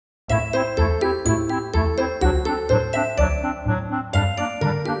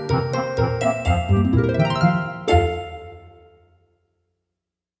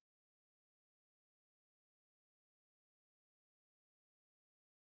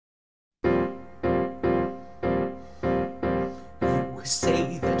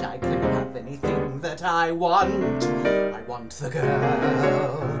say that I can have anything that I want. I want the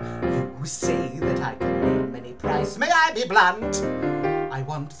girl. You say that I can name any price. May I be blunt? I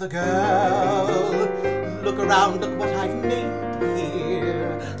want the girl. Look around, look what I've made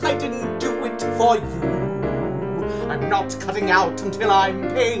here. I didn't do it for you. I'm not cutting out until I'm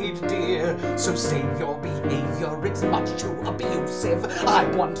paid, dear. So save your behavior, it's much too abusive. I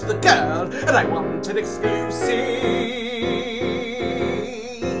want the girl, and I want it exclusive.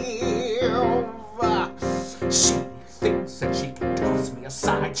 She thinks that she can toss me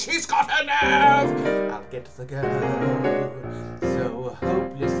aside. She's got a nerve. I'll get the girl, so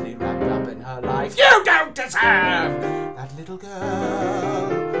hopelessly wrapped up in her life. You don't deserve that little girl.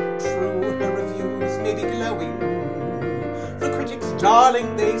 True, her reviews may be glowing. The critics,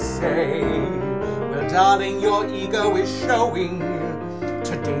 darling, they say. Well, darling, your ego is showing.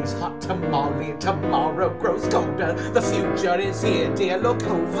 Today's hot tamale, tomorrow grows colder. The future is here, dear, look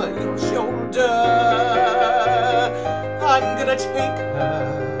over your shoulder. I'm gonna take her,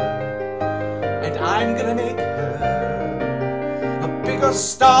 and I'm gonna make her a bigger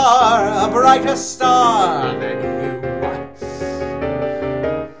star, a brighter star than you.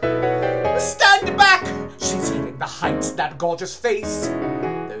 Stand back! She's hitting the heights, that gorgeous face,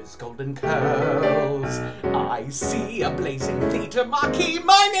 those golden curls. I see a blazing theatre marquee,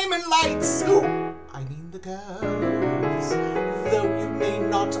 my name in lights. I mean the girls. Though you may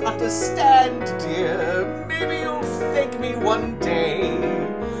not understand, dear, maybe you'll thank me one day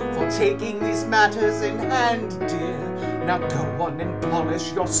for taking these matters in hand, dear. Now go on and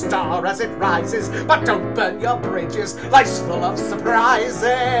polish your star as it rises, but don't burn your bridges, life's full of surprises.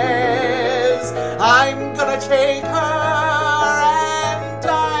 I'm gonna take her, and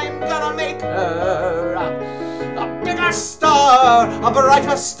I'm gonna make her a bigger star, a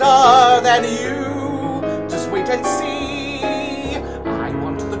brighter star than you. Just wait and see. I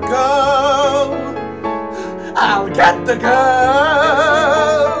want the girl. I'll get the girl.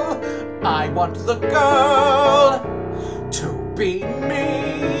 I want the girl to be me.